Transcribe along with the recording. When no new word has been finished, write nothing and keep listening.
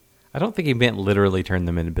I don't think he meant literally turn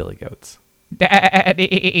them into billy goats.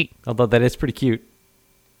 Daddy. Although that is pretty cute.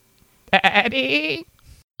 Daddy.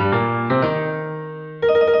 You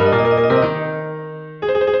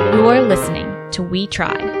are listening to We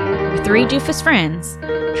Try, where three doofus friends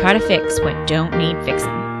try to fix what don't need fixing.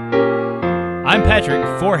 I'm Patrick,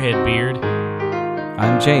 forehead beard.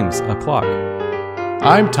 I'm James, a clock.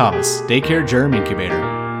 I'm Thomas, daycare germ incubator.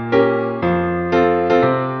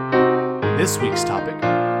 This week's topic,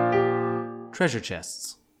 treasure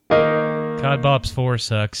chests. COD Bops 4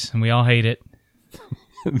 sucks, and we all hate it.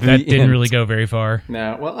 That didn't really go very far.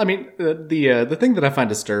 No, well, I mean, the thing that I find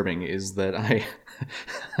disturbing is that I...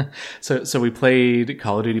 so we played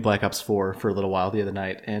Call of Duty Black Ops 4 for a little while the other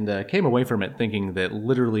night, and came away from it thinking that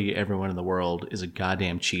literally everyone in the world is a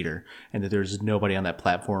goddamn cheater, and that there's nobody on that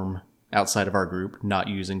platform outside of our group not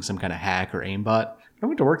using some kind of hack or aimbot. I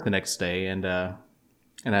went to work the next day, and I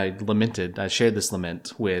shared this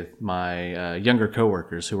lament with my younger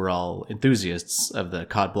coworkers who were all enthusiasts of the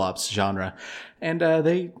COD Blops genre, and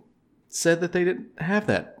they said that they didn't have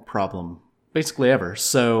that problem basically ever.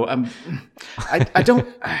 So I don't.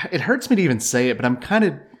 It hurts me to even say it, but I'm kind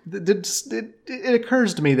of. It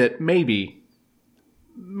occurs to me that maybe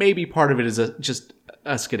part of it is just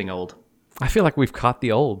us getting old. I feel like we've caught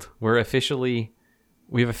the old. We've officially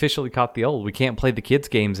caught the old. We can't play the kids'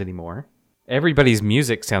 games anymore. Everybody's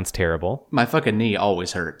music sounds terrible. My fucking knee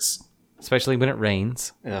always hurts, especially when it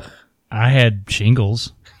rains. Ugh. I had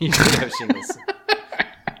shingles. You did have shingles.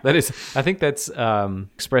 I think that's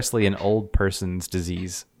expressly an old person's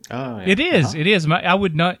disease. Oh, yeah. It is. Uh-huh. It is.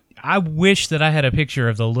 I wish that I had a picture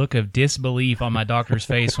of the look of disbelief on my doctor's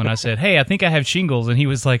face when I said, "Hey, I think I have shingles," and he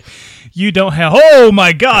was like, "You don't have? Oh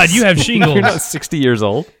my God, you have shingles." You're not 60 years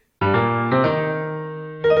old.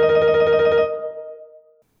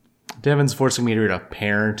 Devin's forcing me to read a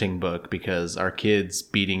parenting book because our kid's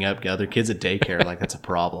beating up other kids at daycare like that's a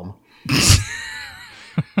problem.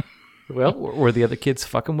 Well, were the other kids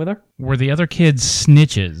fucking with her? Were the other kids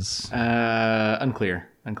snitches? Unclear.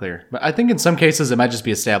 But I think in some cases it might just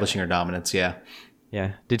be establishing her dominance, yeah.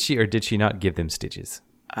 Yeah. Did she or did she not give them stitches?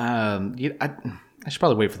 I should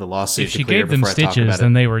probably wait for the lawsuit if to she clear gave them before I talk stitches, about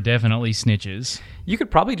then it. they were definitely snitches. You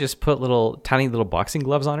could probably just put tiny little boxing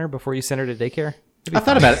gloves on her before you send her to daycare. I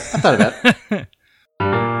thought about it.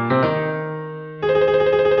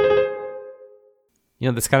 You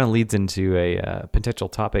know, this kind of leads into a potential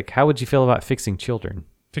topic. How would you feel about fixing children?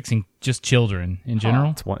 Fixing just children in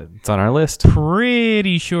general? It's on our list.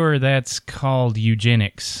 Pretty sure that's called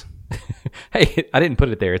eugenics. Hey, I didn't put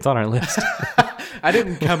it there. It's on our list. I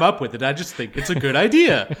didn't come up with it. I just think it's a good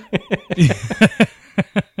idea.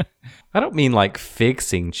 I don't mean like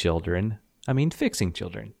fixing children. I mean fixing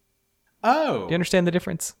children. Oh. Do you understand the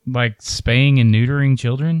difference? Like spaying and neutering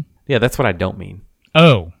children? Yeah, that's what I don't mean.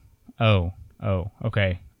 Oh,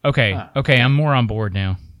 okay. Okay, I'm more on board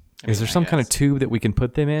now. Is there some kind of tube that we can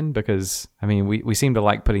put them in? Because, I mean, we seem to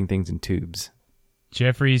like putting things in tubes.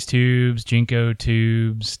 Jeffrey's tubes, Jinko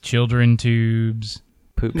tubes, children tubes.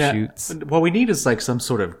 Poop chutes. What we need is like some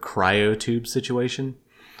sort of cryo tube situation.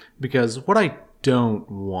 Because what I don't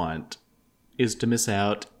want is to miss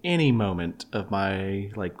out any moment of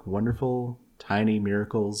my like wonderful, tiny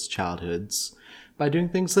miracles childhoods by doing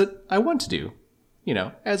things that I want to do. You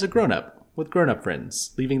know, as a grown-up, with grown-up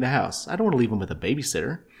friends, leaving the house. I don't want to leave them with a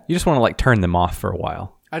babysitter. You just want to like turn them off for a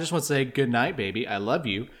while. I just want to say, good night, baby. I love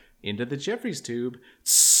you. Into the Jeffries tube.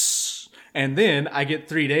 And then I get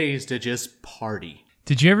 3 days to just party.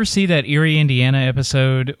 Did you ever see that Erie, Indiana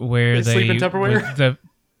episode where they sleep in Tupperware?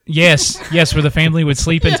 Yes, where the family would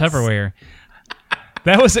sleep in Tupperware.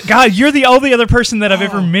 That was God. You're the only other person that I've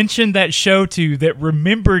ever mentioned that show to that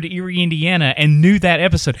remembered Erie, Indiana, and knew that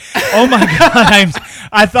episode. Oh my God!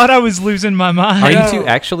 I thought I was losing my mind. Are you two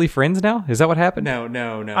actually friends now? Is that what happened?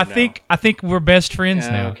 No. I think we're best friends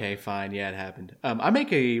now. Okay, fine. Yeah, it happened. I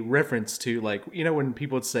make a reference to like when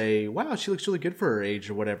people would say, "Wow, she looks really good for her age"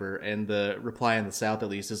 or whatever, and the reply in the South at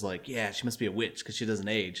least is like, "Yeah, she must be a witch because she doesn't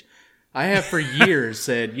age." I have for years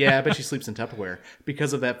said, yeah, I bet she sleeps in Tupperware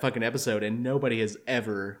because of that fucking episode, and nobody has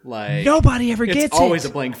ever, Nobody ever gets it. It's always a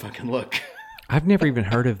blank fucking look. I've never even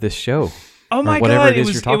heard of this show. Oh my God,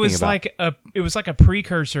 it was like a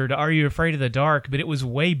precursor to Are You Afraid of the Dark, but it was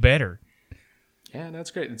way better. Yeah,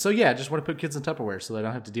 that's great. And so yeah, I just want to put kids in Tupperware so I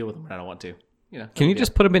don't have to deal with them when I don't want to. Can you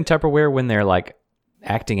just put them in Tupperware when they're like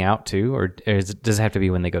acting out too, or does it have to be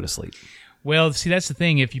when they go to sleep? Well, see, that's the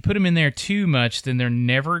thing. If you put them in there too much, then they're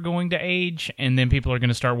never going to age, and then people are going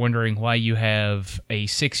to start wondering why you have a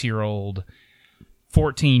 6-year-old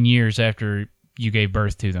 14 years after you gave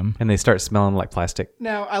birth to them. And they start smelling like plastic.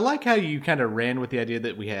 Now, I like how you kind of ran with the idea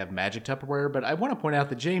that we have magic Tupperware, but I want to point out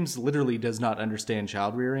that James literally does not understand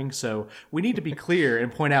child rearing, so we need to be clear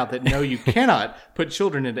and point out that no, you cannot put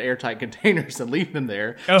children into airtight containers and leave them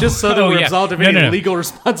there just so that we're absolved of any legal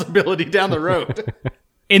responsibility down the road.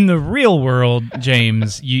 In the real world,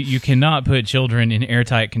 James, you cannot put children in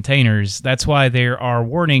airtight containers. That's why there are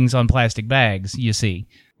warnings on plastic bags, you see.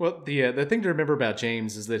 Well, the thing to remember about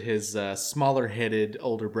James is that his smaller-headed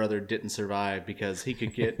older brother didn't survive because he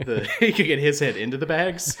could get his head into the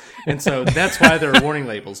bags, and so that's why there are warning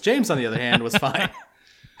labels. James, on the other hand, was fine.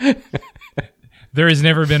 There has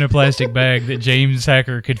never been a plastic bag that James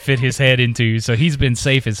Hacker could fit his head into, so he's been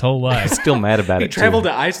safe his whole life. Still mad about He it. traveled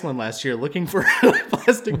to Iceland last year looking for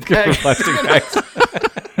plastic bags. Plastic bags.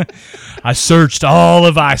 I searched all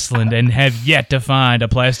of Iceland and have yet to find a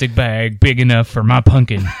plastic bag big enough for my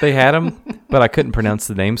pumpkin. They had them, but I couldn't pronounce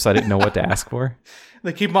the name, so I didn't know what to ask for.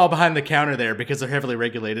 They keep them all behind the counter there because they're heavily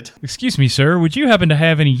regulated. Excuse me, sir, would you happen to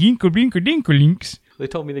have any yinkle-dinkle-dinkerlinks? They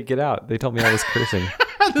told me to get out. They told me I was cursing.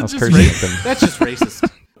 I was That's cursing at them. That's just racist.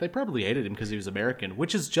 They probably hated him because he was American,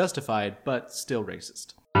 which is justified, but still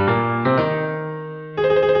racist.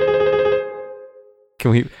 Can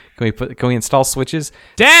we install switches?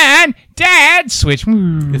 Dad, switch.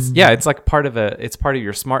 It's like part of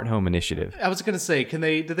your smart home initiative. I was going to say, do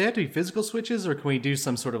they have to be physical switches, or can we do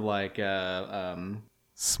some sort of like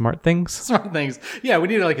Smart things? smart things? Yeah, we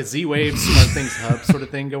need like a Z-Wave smart things hub sort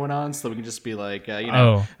of thing going on, so that we can just be like,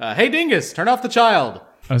 hey Dingus, turn off the child.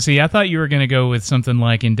 Oh, see, I thought you were going to go with something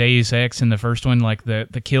like in Deus Ex in the first one, like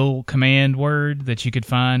the kill command word that you could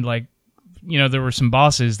find, like, there were some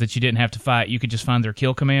bosses that you didn't have to fight. You could just find their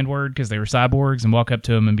kill command word because they were cyborgs and walk up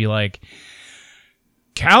to them and be like,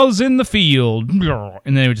 cows in the field, and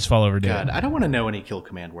then they would just fall over dead. God, I don't want to know any kill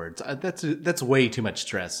command words. That's way too much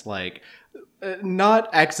stress. Like, not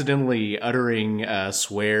accidentally uttering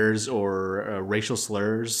swears or racial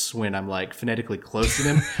slurs when I'm like phonetically close to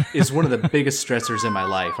them is one of the biggest stressors in my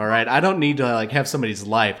life. All right, I don't need to like have somebody's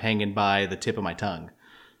life hanging by the tip of my tongue.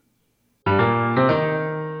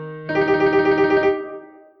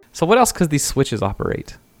 So what else could these switches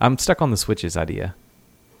operate? I'm stuck on the switches idea.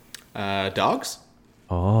 Dogs?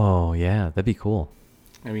 Oh, yeah, that'd be cool.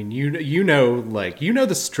 I mean, you know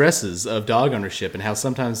the stresses of dog ownership and how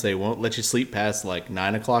sometimes they won't let you sleep past like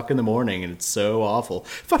 9 o'clock in the morning, and it's so awful.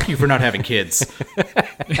 Fuck you for not having kids.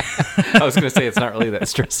 I was going to say it's not really that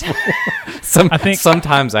stressful.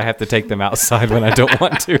 Sometimes I have to take them outside when I don't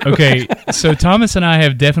want to. Okay, so Thomas and I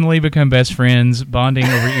have definitely become best friends, bonding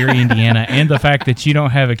over Erie, Indiana, and the fact that you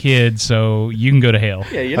don't have a kid, so you can go to hell.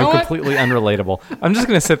 Yeah, you know I'm what? completely unrelatable. I'm just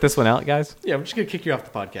going to sit this one out, guys. Yeah, I'm just gonna kick you off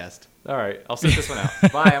the podcast. All right, I'll sit this one out.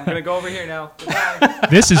 Bye. I'm going to go over here now. Bye.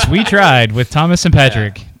 This is We Tried with Thomas and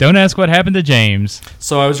Patrick. Yeah. Don't ask what happened to James.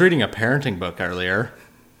 So I was reading a parenting book earlier.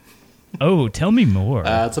 Oh, tell me more.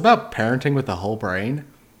 It's about parenting with the whole brain.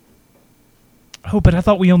 Oh, but I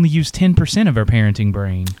thought we only use 10% of our parenting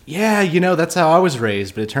brain. Yeah, that's how I was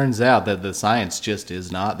raised, but it turns out that the science just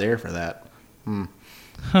is not there for that.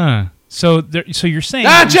 Huh. So you're saying...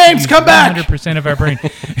 James, come back! 100% of our brain...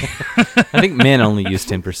 I think men only use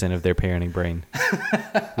 10% of their parenting brain.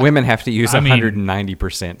 Women have to use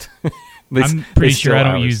 190%. I'm pretty sure I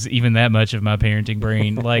don't use even that much of my parenting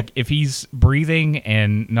brain. Like, if he's breathing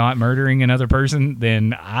and not murdering another person,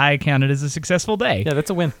 then I count it as a successful day. Yeah, that's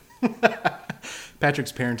a win.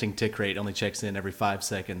 Patrick's parenting tick rate only checks in every 5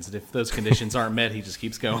 seconds, and if those conditions aren't met, he just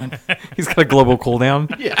keeps going. He's got a global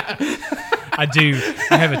cooldown. Yeah. I do.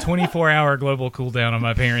 I have a 24-hour global cooldown on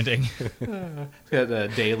my parenting. It's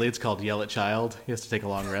got daily. It's called Yell at Child. He has to take a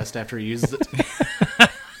long rest after he uses it.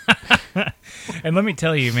 And let me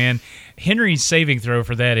tell you, man, Henry's saving throw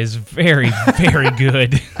for that is very, very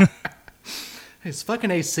good. His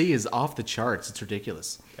fucking AC is off the charts. It's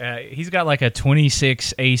ridiculous. He's got like a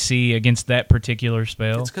 26 AC against that particular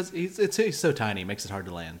spell. It's because he's so tiny. It makes it hard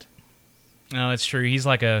to land. No, it's true. He's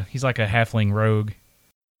like a halfling rogue.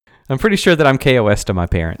 I'm pretty sure that I'm KOS to my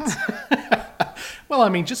parents. Well, I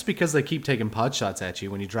mean, just because they keep taking pod shots at you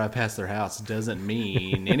when you drive past their house doesn't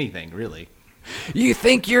mean anything, really. You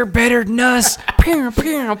think you're better than us? Pew,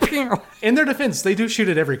 pew, pew. In their defense, they do shoot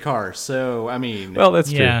at every car, so, I mean... Well, that's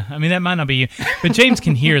true. Yeah, I mean, that might not be you. But James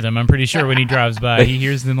can hear them, I'm pretty sure, when he drives by. He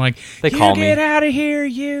hears them like, they call me. Get out of here,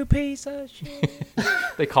 you piece of shit.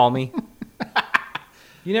 They call me.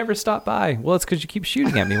 You never stop by. Well, it's because you keep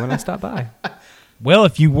shooting at me when I stop by. Well,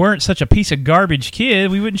 if you weren't such a piece of garbage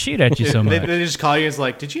kid, we wouldn't shoot at you so much. They just call you and it's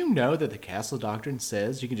like, did you know that the Castle Doctrine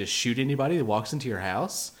says you can just shoot anybody that walks into your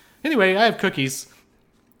house? Anyway, I have cookies.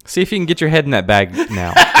 See if you can get your head in that bag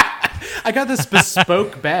now. I got this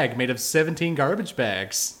bespoke bag made of 17 garbage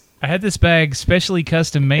bags. I had this bag specially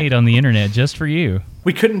custom made on the internet just for you.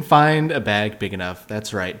 We couldn't find a bag big enough,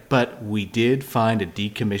 that's right. But we did find a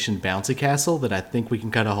decommissioned bouncy castle that I think we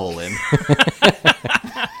can cut a hole in.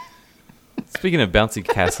 Speaking of bouncy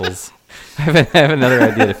castles, I have another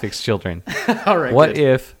idea to fix children. All right. What good.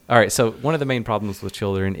 if... All right, so one of the main problems with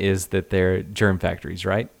children is that they're germ factories,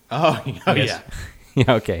 right? Oh yeah.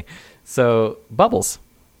 Yeah, okay. So, bubbles.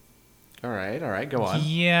 All right, go on.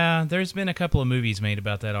 Yeah, there's been a couple of movies made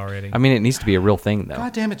about that already. I mean, it needs to be a real thing, though.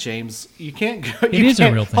 God damn it, James. You can't go... It is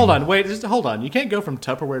a real thing. Hold on, wait, just hold on. You can't go from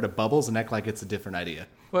Tupperware to bubbles and act like it's a different idea.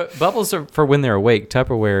 Well, bubbles are for when they're awake.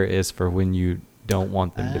 Tupperware is for when you don't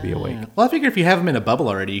want them to be awake. Well, I figure if you have them in a bubble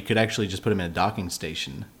already, you could actually just put them in a docking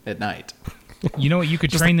station at night. You know what? You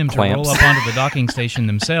could train them to clamps. roll up onto the docking station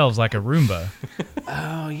themselves like a Roomba.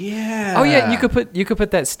 Oh, yeah. Oh yeah, you could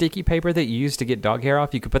put that sticky paper that you use to get dog hair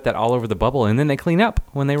off. You could put that all over the bubble, and then they clean up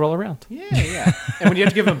when they roll around. Yeah. And when you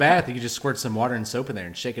have to give them a bath, you can just squirt some water and soap in there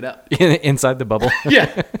and shake it up. Inside the bubble.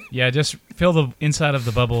 Yeah. Yeah, just fill the inside of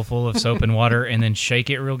the bubble full of soap and water and then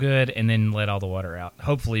shake it real good and then let all the water out,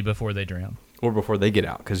 hopefully before they drown. Or before they get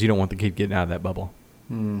out, because you don't want the kid getting out of that bubble.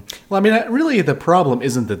 Well, I mean, really, the problem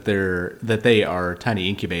isn't that they are tiny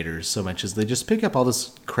incubators so much as they just pick up all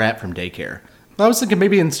this crap from daycare. I was thinking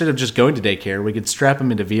maybe instead of just going to daycare, we could strap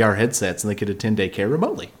them into VR headsets and they could attend daycare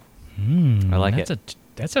remotely. I like That's it.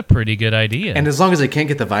 that's a pretty good idea. And as long as they can't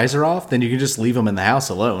get the visor off, then you can just leave them in the house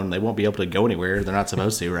alone. They won't be able to go anywhere. They're not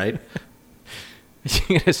supposed to, right?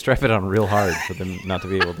 You gotta strap it on real hard for them not to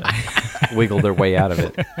be able to wiggle their way out of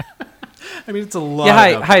it. I mean, it's a lot.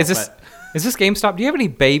 Yeah, of hi. upfront, Is this GameStop? Do you have any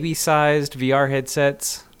baby-sized VR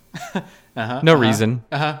headsets? No reason.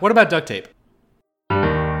 What about duct tape?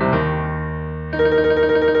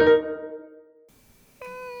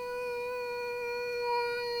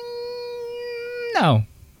 No.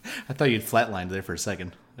 I thought you'd flatlined there for a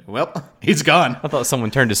second. Well, he's gone. I thought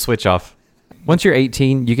someone turned his Switch off. Once you're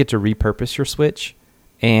 18, you get to repurpose your Switch,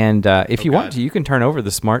 and if you want God. to, you can turn over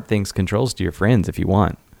the Smart Things controls to your friends if you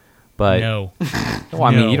want. But No. well,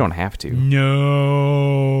 I mean, No. you don't have to.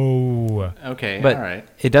 No. Okay, But all right.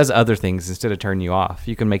 it does other things instead of turning you off.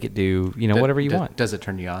 You can make it do, whatever you want. Does it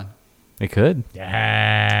turn you on? It could.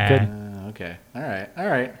 Yeah. Could. Okay. All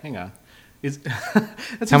right. Hang on. That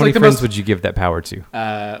seems How many like the friends most, would you give that power to?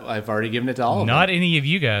 I've already given it to all of Not them. any of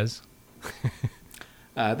you guys.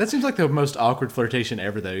 That seems like the most awkward flirtation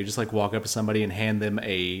ever, though. You just like walk up to somebody and hand them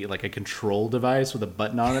a control device with a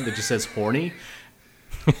button on it that just says "horny."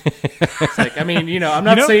 It's like, I mean, I'm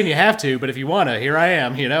not saying you have to, but if you want to, here I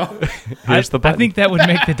am. Here's the I button. think that would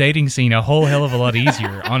make the dating scene a whole hell of a lot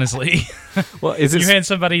easier, honestly. Well, is You it? hand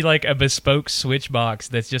somebody like a bespoke Switch box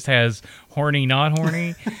that just has horny, not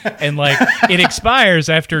horny, and like it expires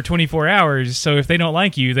after 24 hours. So if they don't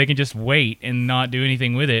like you, they can just wait and not do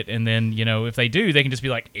anything with it. And then, if they do, they can just be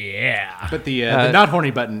like, yeah. But the not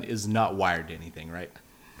horny button is not wired to anything, right?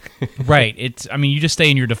 Right. You just stay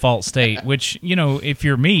in your default state, which, if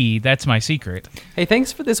you're me, that's my secret. Hey,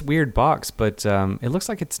 thanks for this weird box, but it looks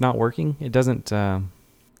like it's not working. It doesn't.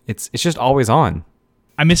 It's just always on.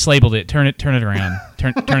 I mislabeled it. Turn it around.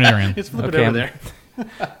 Turn it around. Just flip Okay, it over there.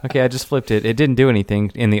 Okay, I just flipped it. It didn't do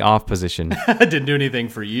anything in the off position. I didn't do anything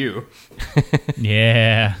for you.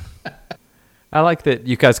 Yeah. I like that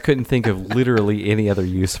you guys couldn't think of literally any other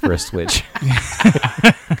use for a Switch.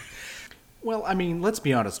 Well, I mean, let's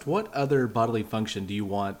be honest. What other bodily function do you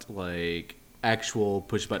want actual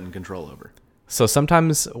push button control over? So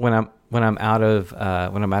sometimes when I'm out of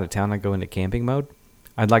town, I go into camping mode.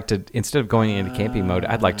 I'd like to, instead of going into camping mode,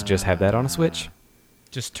 I'd like to just have that on a Switch.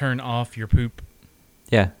 Just turn off your poop.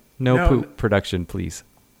 Yeah, no No, poop production, please.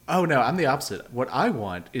 Oh no, I'm the opposite. What I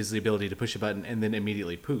want is the ability to push a button and then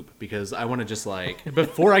immediately poop, because I want to just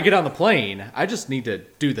before I get on the plane, I just need to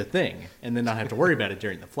do the thing and then not have to worry about it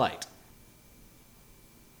during the flight.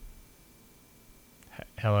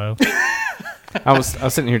 Hello. I was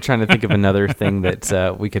sitting here trying to think of another thing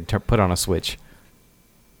that we could put on a Switch.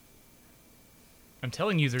 I'm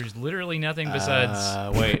telling you, there's literally nothing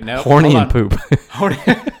besides. Wait, no. Horny hold and on. poop. Horny.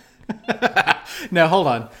 Now hold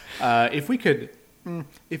on. If we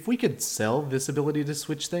could sell this ability to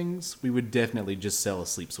switch things, we would definitely just sell a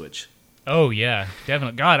sleep switch. Oh yeah,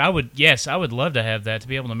 definitely. God, I would love to have that, to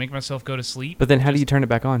be able to make myself go to sleep. But then how do you turn it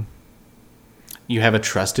back on? You have a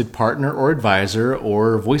trusted partner or advisor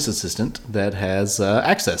or voice assistant that has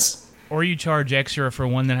access. Or you charge extra for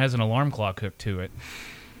one that has an alarm clock hooked to it.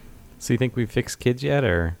 So you think we've fixed kids yet,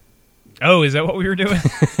 or? Oh, is that what we were doing?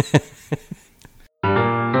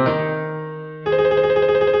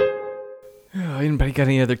 Oh, anybody got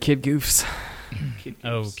any other kid goofs?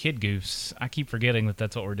 Kid Goofs. I keep forgetting that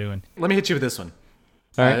that's what we're doing. Let me hit you with this one.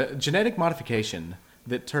 All right. Genetic modification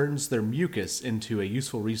that turns their mucus into a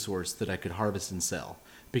useful resource that I could harvest and sell.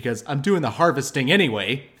 Because I'm doing the harvesting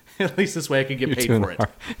anyway. At least this way I could get paid for it.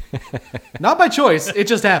 Not by choice. It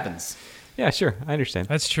just happens. Yeah, sure. I understand.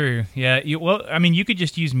 That's true. Yeah. You could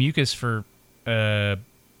just use mucus for. You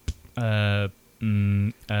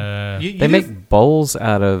They make bowls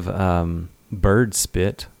out of bird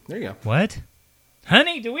spit. There you What?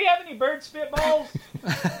 Honey, do we have any bird spit balls?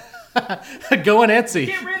 go. Go on Etsy.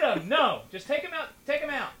 Get rid of them. No. Just take them out. Take them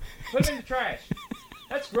out. Put them in the trash.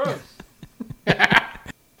 That's gross.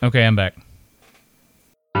 Okay, I'm back.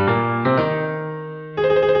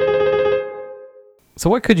 So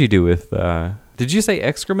what could you do with, did you say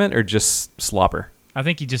excrement or just slobber? I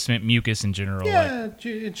think he just meant mucus in general. Yeah,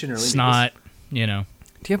 generally. Like snot, Do you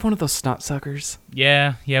have one of those snot suckers?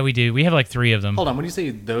 Yeah, we do. We have like 3 of them. Hold on, when you say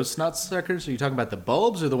those snot suckers, are you talking about the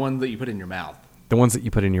bulbs or the one that you put in your mouth? The ones that you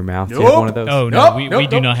put in your mouth? Do you Nope. have one of those? Oh, no, Nope, we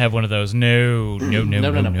do not have one of those. No.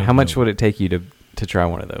 How much would it take you to try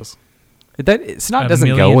one of those? Snot $1 doesn't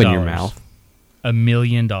go million. in your mouth. $1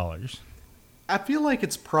 million. I feel like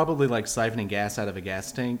it's probably like siphoning gas out of a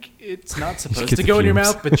gas tank. It's not supposed get to the go in your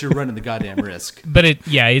fumes. mouth, but you're running the goddamn risk. But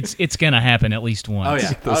it's going to happen at least once.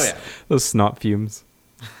 Oh, yeah. Those snot fumes.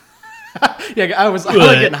 Yeah, I was like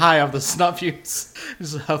getting high off the snot fumes.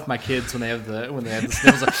 Just huff my kids when they have the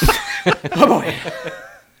sniffles. Like, oh boy.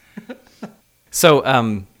 So,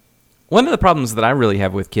 one of the problems that I really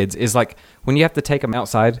have with kids is like when you have to take them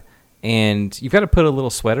outside and you've got to put a little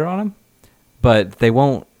sweater on them, but they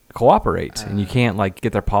won't cooperate and you can't like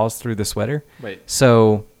get their paws through the sweater. Wait.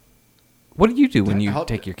 So, what do you do when you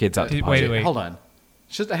take your kids out to Wait, potty? wait. Hold on.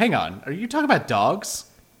 Just hang on. Are you talking about dogs?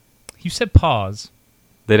 You said pause.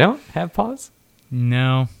 They don't have paws?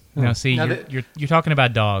 No. No, see, Now you're talking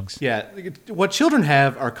about dogs. Yeah. What children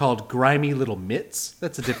have are called grimy little mitts.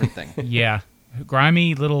 That's a different thing. Yeah.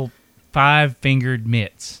 Grimy little 5-fingered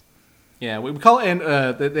mitts. Yeah, we call it, and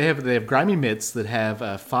they have grimy mitts that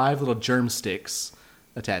have 5 little germ sticks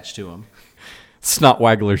attached to them. Snot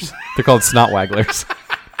wagglers. They're called snot wagglers.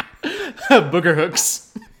 Booger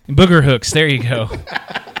hooks. Booger hooks. There you go.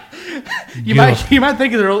 You might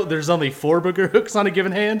think there's only 4 booger hooks on a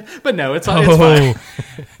given hand, but no, it's fine.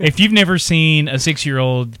 If you've never seen a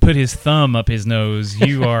 6-year-old put his thumb up his nose,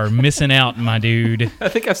 you are missing out, my dude. I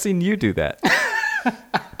think I've seen you do that.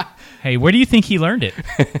 Hey, where do you think he learned it?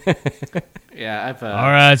 Yeah, I've. All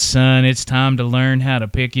right, son, it's time to learn how to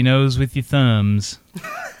pick your nose with your thumbs.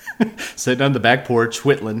 Sitting on the back porch,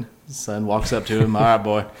 whittling. Son walks up to him. All right,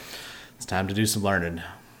 boy, it's time to do some learning.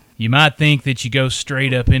 You might think that you go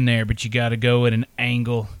straight up in there, but you got to go at an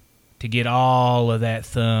angle to get all of that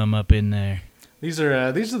thumb up in there. These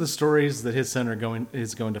are the stories that his son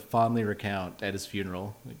is going to fondly recount at his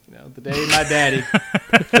funeral. The day my daddy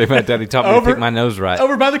My daddy taught me to pick my nose right.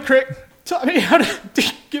 over by the creek taught me how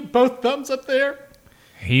to get both thumbs up there.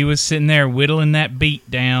 He was sitting there whittling that beet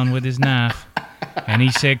down with his knife, and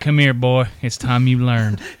he said, "Come here, boy. It's time you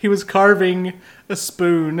learned." He was carving a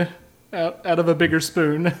spoon out of a bigger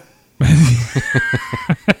spoon.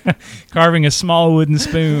 Carving a small wooden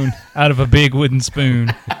spoon out of a big wooden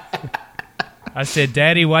spoon. I said,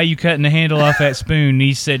 "Daddy, why you cutting the handle off that spoon?" And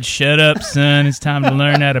he said, "Shut up, son. It's time to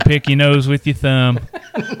learn how to pick your nose with your thumb."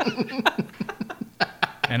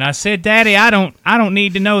 And I said, "Daddy, I don't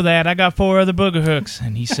need to know that. I got 4 other booger hooks."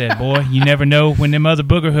 And he said, "Boy, you never know when them other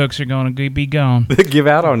booger hooks are going to be gone. Give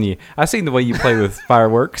out on you. I've seen the way you play with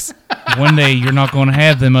fireworks. One day you're not going to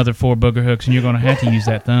have them other 4 booger hooks, and you're going to have to use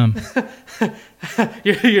that thumb."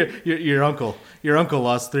 Your uncle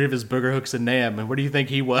lost 3 of his booger hooks in Nam, and where do you think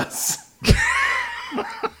he was?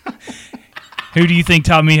 Who do you think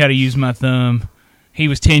taught me how to use my thumb? He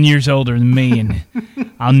was 10 years older than me, and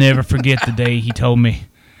I'll never forget the day he told me,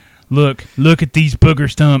 Look at these booger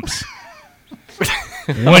stumps.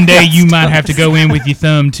 One day you might have to go in with your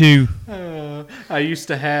thumb too." I used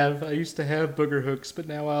to have booger hooks, but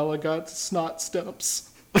now all I got is snot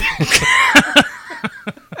stumps.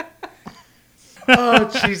 Oh,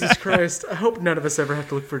 Jesus Christ. I hope none of us ever have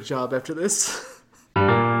to look for a job after this.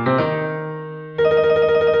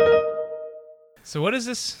 So what is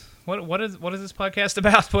this? What is this podcast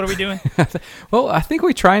about? What are we doing? Well, I think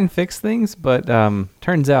we try and fix things, but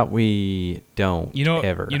turns out we don't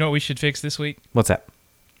ever. You know what we should fix this week? What's that?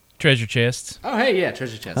 Treasure chests. Oh, hey, yeah,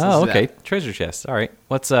 treasure chests. Oh, Let's do okay. that. Treasure chests. All right.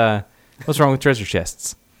 What's wrong with treasure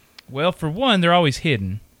chests? Well, for one, they're always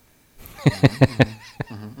hidden.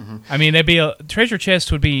 I mean, treasure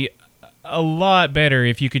chest would be a lot better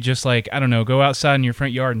if you could just go outside in your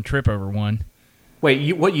front yard and trip over one.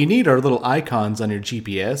 Wait, what you need are little icons on your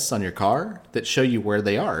GPS on your car that show you where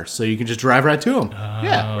they are, so you can just drive right to them.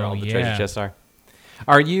 Yeah. Where all the yeah. treasure chests are.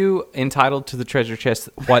 Are you entitled to the treasure chest?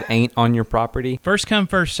 What ain't on your property? First come,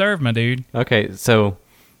 first serve, my dude. Okay, so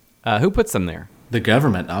who puts them there? The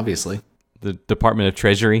government, obviously. The Department of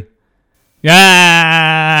Treasury.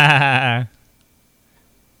 Yeah.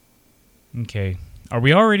 Okay. Are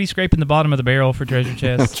we already scraping the bottom of the barrel for treasure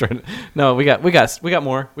chests? No, we got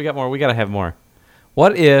more. We gotta have more.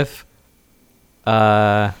 What if 2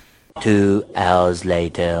 hours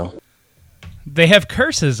later. They have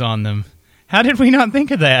curses on them. How did we not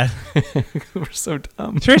think of that? we're so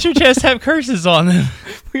dumb. Treasure chests have curses on them.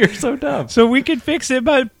 We are so dumb. So we could fix it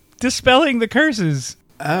by dispelling the curses.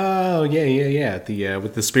 Oh, yeah. The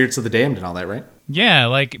with the spirits of the damned and all that, right? Yeah,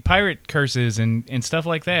 like pirate curses and stuff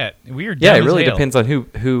like that. We are dumb Yeah, it as really hell. depends on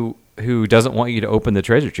who doesn't want you to open the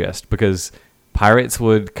treasure chest, because pirates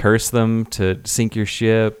would curse them to sink your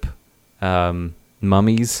ship.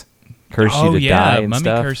 Mummies curse you to die and mummy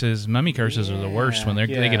stuff. curses. Mummy curses are the worst when they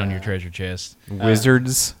get on your treasure chest.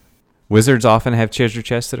 Wizards often have treasure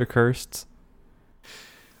chests that are cursed.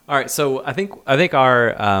 All right, so I think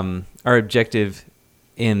our objective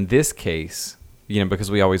in this case,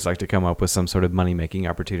 because we always like to come up with some sort of money making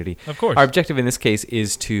opportunity. Of course. Our objective in this case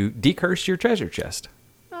is to decurse your treasure chest.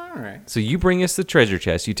 All right. So you bring us the treasure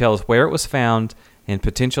chest. You tell us where it was found and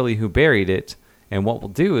potentially who buried it. And what we'll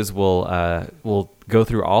do is we'll go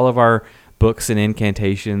through all of our books and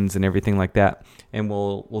incantations and everything like that, and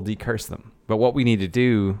we'll decurse them. But what we need to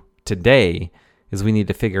do today is we need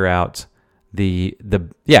to figure out the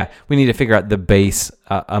base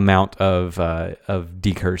amount of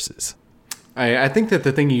decurses. I think that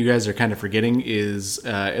the thing you guys are kind of forgetting is,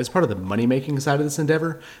 as part of the money-making side of this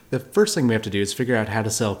endeavor, the first thing we have to do is figure out how to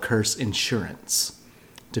sell curse insurance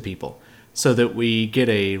to people so that we get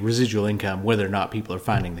a residual income whether or not people are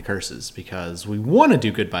finding the curses, because we want to do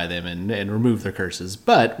good by them and remove their curses,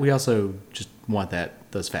 but we also just want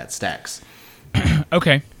those fat stacks.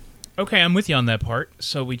 Okay, I'm with you on that part.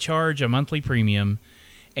 So we charge a monthly premium,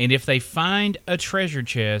 and if they find a treasure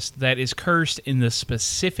chest that is cursed in the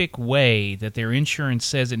specific way that their insurance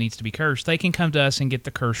says it needs to be cursed, they can come to us and get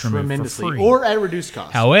the curse removed for Tremendously. free. Or at reduced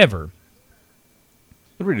cost. However,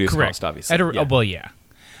 Reduced correct. cost, obviously.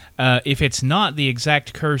 If it's not the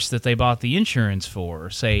exact curse that they bought the insurance for,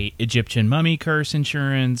 say Egyptian mummy curse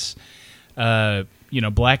insurance,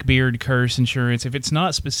 Blackbeard curse insurance, if it's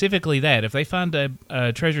not specifically that, if they find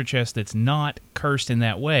a treasure chest that's not cursed in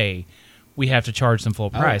that way, we have to charge them full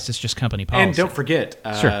price. It's just company policy. And don't forget,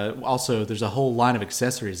 Sure. also, there's a whole line of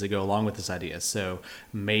accessories that go along with this idea. So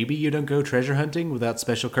maybe you don't go treasure hunting without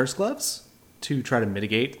special curse gloves to try to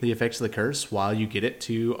mitigate the effects of the curse while you get it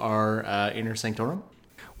to our inner sanctorum.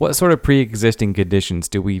 What sort of pre-existing conditions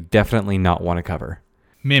do we definitely not want to cover?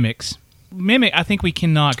 Mimics. I think we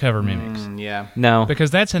cannot cover mimics. Yeah. No.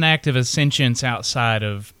 Because that's an act of ascension outside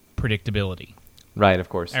of predictability. Right, of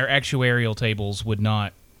course. Our actuarial tables would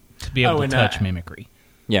not be able to touch mimicry.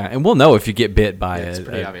 Yeah, and we'll know if you get bit by it's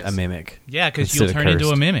pretty a obvious. mimic. Yeah, because instead you'll of turn into a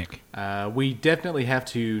cursed. mimic. We definitely have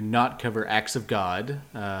to not cover acts of God,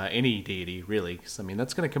 any deity, really. 'Cause,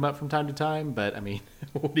 that's going to come up from time to time, but,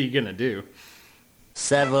 what are you going to do?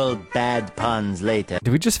 Several bad puns later.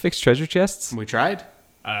 Did we just fix treasure chests? We tried.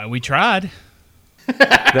 We tried.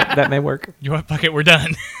 that may work. You know what? Fuck it, we're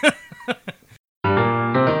done.